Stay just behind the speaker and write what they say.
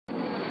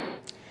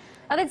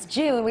Now, that's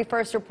June. We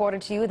first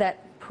reported to you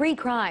that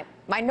pre-crime,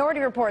 Minority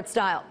Report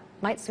style,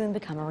 might soon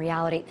become a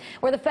reality,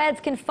 where the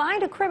feds can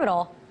find a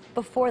criminal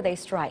before they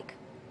strike.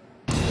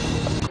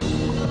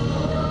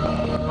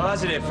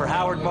 Positive for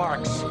Howard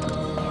Marks.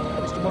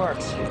 Mr.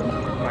 Marks,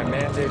 my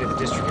mandate at the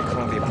District of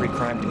Columbia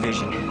Pre-Crime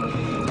Division.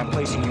 I'm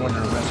placing you under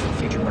arrest for the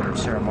future murder of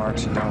Sarah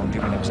Marks and Donald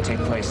Dewey that was to take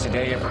place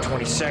today, April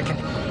 22nd,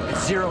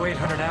 at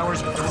 0800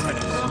 hours and 4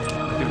 minutes.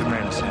 Give the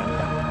man a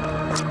sound.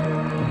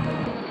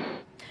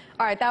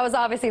 All right, that was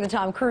obviously the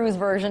Tom Cruise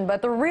version,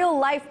 but the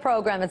real-life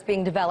program that's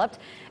being developed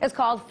is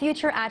called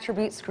Future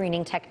Attribute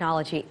Screening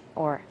Technology,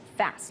 or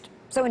F.A.S.T.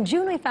 So in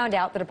June, we found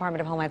out the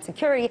Department of Homeland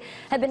Security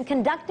had been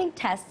conducting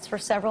tests for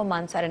several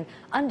months at an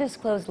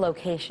undisclosed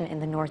location in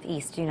the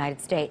northeast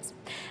United States.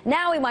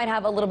 Now we might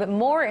have a little bit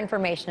more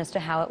information as to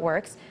how it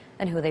works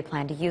and who they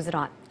plan to use it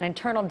on. An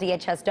internal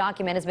DHS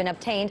document has been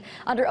obtained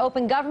under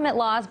open government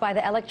laws by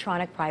the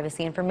Electronic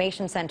Privacy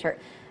Information Center,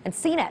 and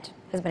CNET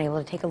has been able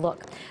to take a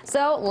look.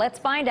 So let's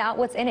find out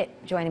what's in it.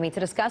 Joining me to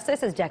discuss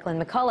this is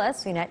Declan McCullough,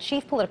 CNET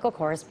Chief Political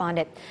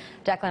Correspondent.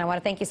 Declan, I want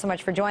to thank you so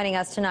much for joining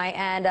us tonight.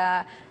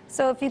 And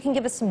so if you can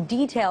give us some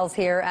details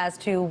here as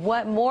to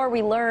what more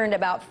we learned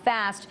about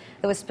F.A.S.T.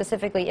 that was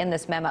specifically in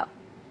this memo.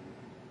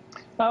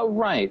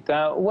 Right.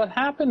 What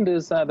happened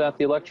is that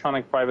the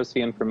Electronic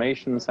Privacy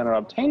Information Center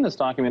obtained this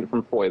document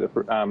from FOIA,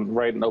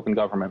 right, an open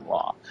government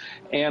law.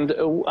 And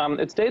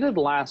it's dated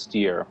last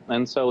year,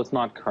 and so it's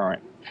not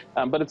current.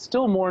 But it's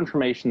still more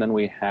information than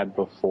we had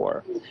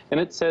before. And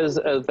it says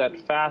that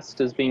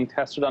F.A.S.T. is being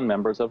tested on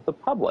members of the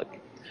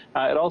public.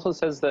 It also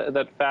says that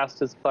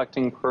F.A.S.T. is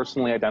collecting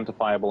personally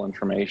identifiable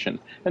information.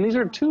 And these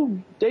are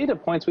two data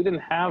points we didn't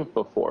have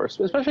before,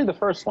 especially the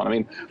first one. I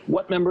mean,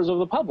 what members of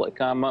the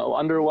public,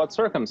 under what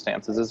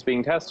circumstances is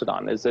being tested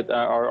on? Is it,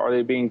 are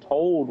they being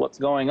told what's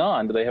going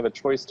on? Do they have a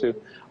choice to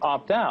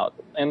opt out?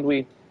 And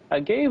we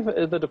gave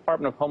the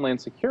Department of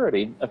Homeland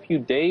Security a few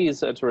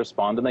days to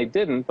respond, and they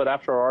didn't. But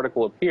after our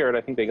article appeared,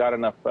 I think they got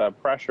enough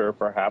pressure,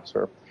 perhaps,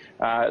 or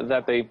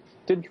that they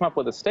did come up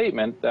with a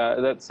statement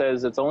that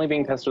says it's only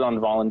being tested on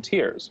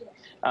volunteers.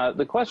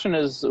 The question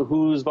is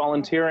who's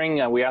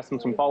volunteering. We asked them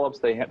some follow-ups.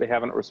 They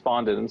haven't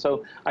responded. And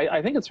so I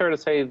think it's fair to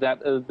say that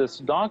this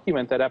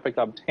document that EPIC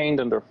obtained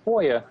under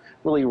FOIA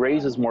really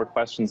raises more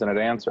questions than it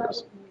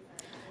answers.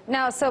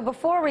 Now, so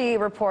before we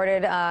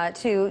reported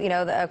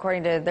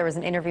according to, there was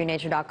an interview in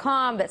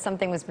Nature.com that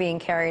something was being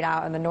carried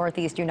out in the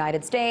northeast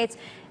United States.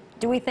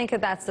 Do we think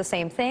that that's the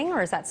same thing,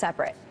 or is that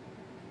separate?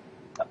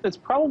 It's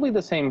probably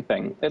the same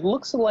thing. It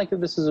looks like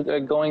this is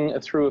going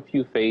through a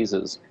few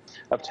phases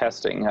of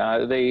testing.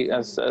 They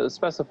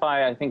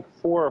specify, I think,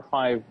 4 or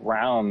 5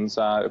 rounds,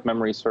 if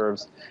memory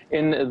serves,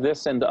 in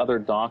this and other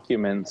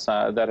documents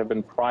that have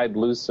been pried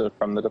loose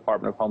from the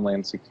Department of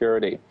Homeland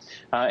Security.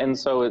 And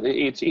so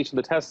each of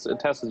the tests,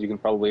 as you can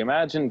probably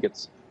imagine,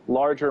 gets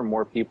larger,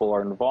 more people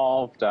are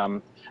involved.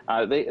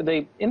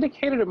 They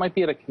indicated it might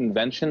be at a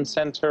convention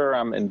center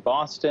in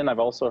Boston. I've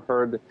also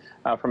heard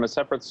from a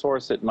separate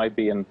source it might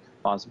be in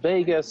Las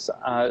Vegas.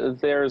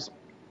 There's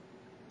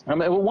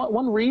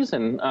one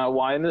reason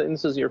why, and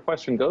this is your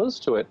question goes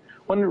to it,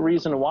 one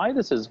reason why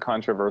this is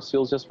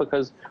controversial is just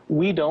because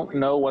we don't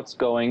know what's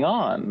going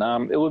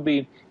on. It would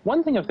be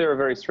one thing if they were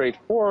very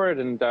straightforward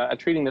and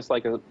treating this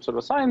like a sort of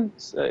a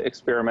science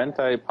experiment,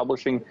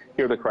 publishing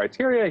here are the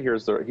criteria,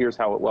 here's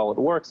how well it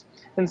works.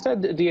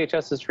 Instead,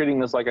 DHS is treating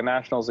this like a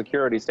national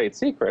security state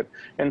secret,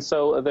 and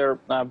so they're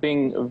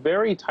being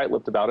very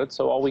tight-lipped about it,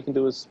 so all we can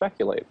do is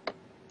speculate.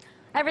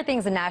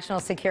 Everything's a national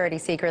security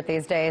secret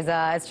these days.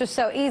 It's just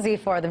so easy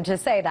for them to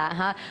say that,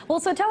 huh? Well,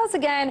 so tell us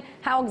again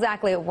how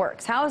exactly it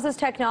works. How is this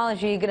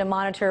technology going to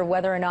monitor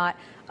whether or not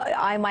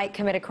I might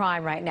commit a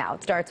crime right now?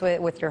 It starts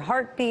with your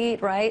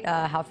heartbeat, right?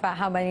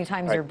 How many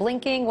times you're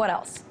blinking? What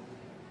else?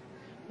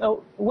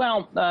 Oh,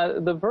 well,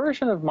 the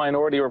version of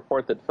Minority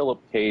Report that Philip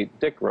K.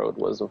 Dick wrote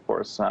was, of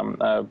course,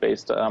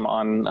 based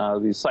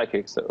on these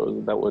psychics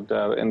that would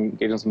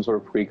engage in some sort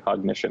of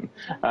precognition.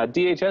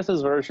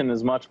 DHS's version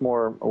is much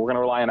more, we're going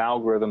to rely on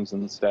algorithms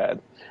instead.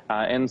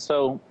 And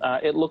so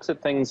it looks at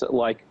things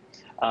like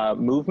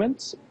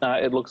movements,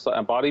 it looks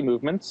at body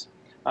movements,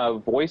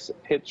 voice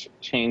pitch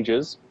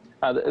changes,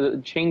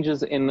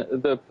 changes in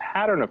the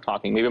pattern of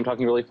talking. Maybe I'm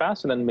talking really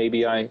fast and then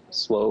maybe I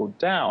slow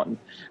down.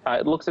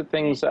 It looks at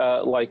things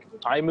like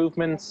eye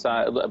movements,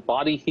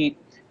 body heat,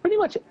 pretty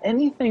much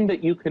anything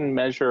that you can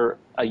measure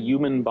a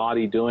human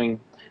body doing,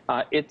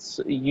 it's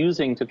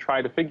using to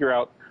try to figure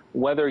out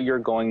whether you're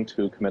going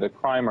to commit a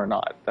crime or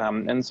not.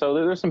 And so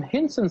there's some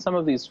hints in some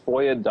of these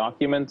FOIA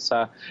documents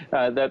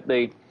that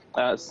they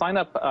sign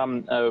up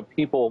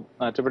people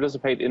to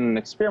participate in an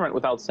experiment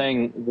without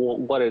saying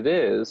what it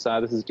is.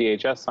 This is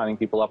DHS signing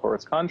people up, or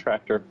its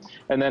contractor,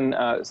 and then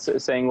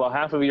saying, well,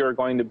 half of you are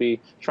going to be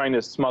trying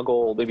to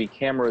smuggle maybe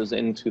cameras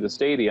into the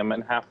stadium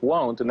and half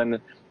won't, and then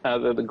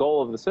the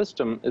goal of the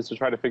system is to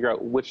try to figure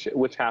out which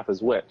half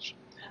is which.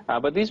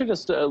 But these are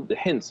just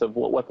hints of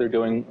what they're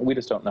doing. We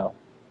just don't know.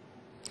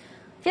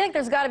 I feel like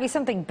there's got to be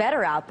something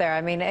better out there.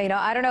 I mean, you know,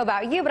 I don't know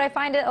about you, but I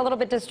find it a little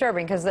bit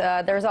disturbing because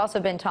there's also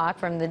been talk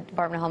from the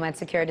Department of Homeland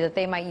Security that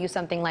they might use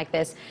something like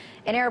this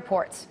in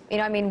airports. You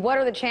know, I mean, what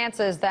are the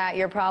chances that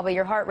your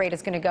heart rate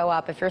is going to go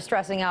up if you're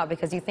stressing out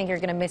because you think you're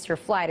going to miss your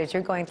flight as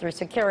you're going through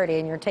security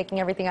and you're taking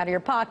everything out of your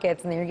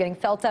pockets and then you're getting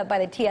felt up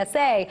by the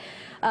TSA?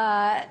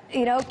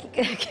 You know,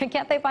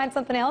 can't they find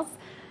something else?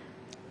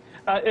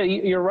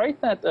 You're right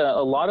that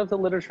a lot of the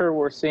literature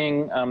we're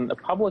seeing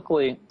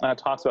publicly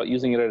talks about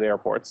using it at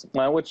airports,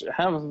 which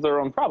have their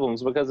own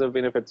problems because if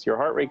it's your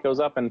heart rate goes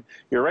up and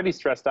you're already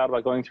stressed out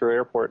about going through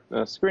airport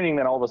screening,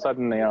 then all of a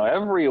sudden, you know,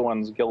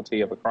 everyone's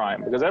guilty of a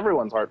crime because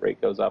everyone's heart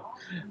rate goes up.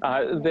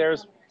 But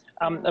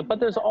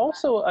there's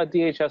also a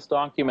DHS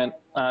document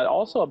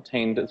also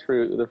obtained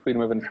through the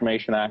Freedom of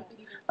Information Act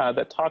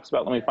that talks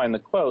about, let me find the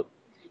quote,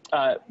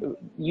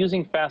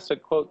 using FAST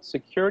at, quote,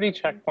 security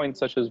checkpoints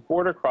such as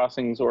border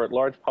crossings or at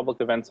large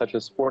public events such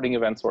as sporting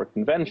events or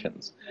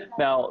conventions.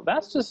 Now,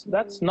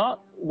 that's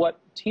not what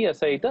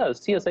TSA does.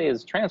 TSA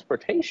is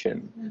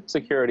transportation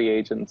security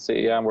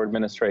agency or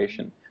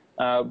administration.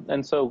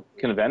 And so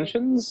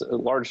conventions,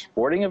 large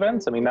sporting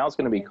events, I mean, now it's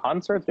going to be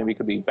concerts, maybe it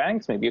could be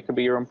banks, maybe it could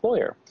be your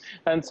employer.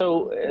 And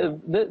so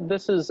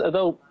this is,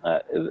 though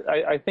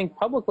I think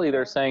publicly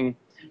they're saying,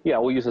 yeah,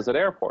 we'll use this at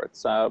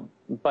airports.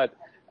 But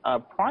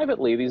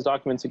privately, these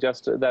documents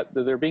suggest that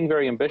they're being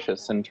very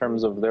ambitious in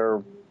terms of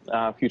their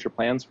future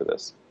plans for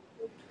this.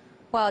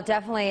 Well, it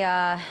definitely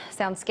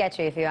sounds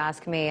sketchy if you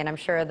ask me, and I'm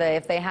sure that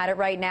if they had it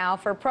right now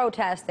for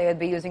protest, they would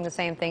be using the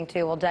same thing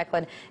too. Well,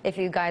 Declan, if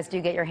you guys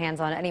do get your hands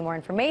on any more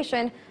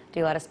information,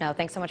 do let us know.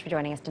 Thanks so much for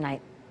joining us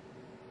tonight.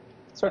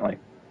 Certainly.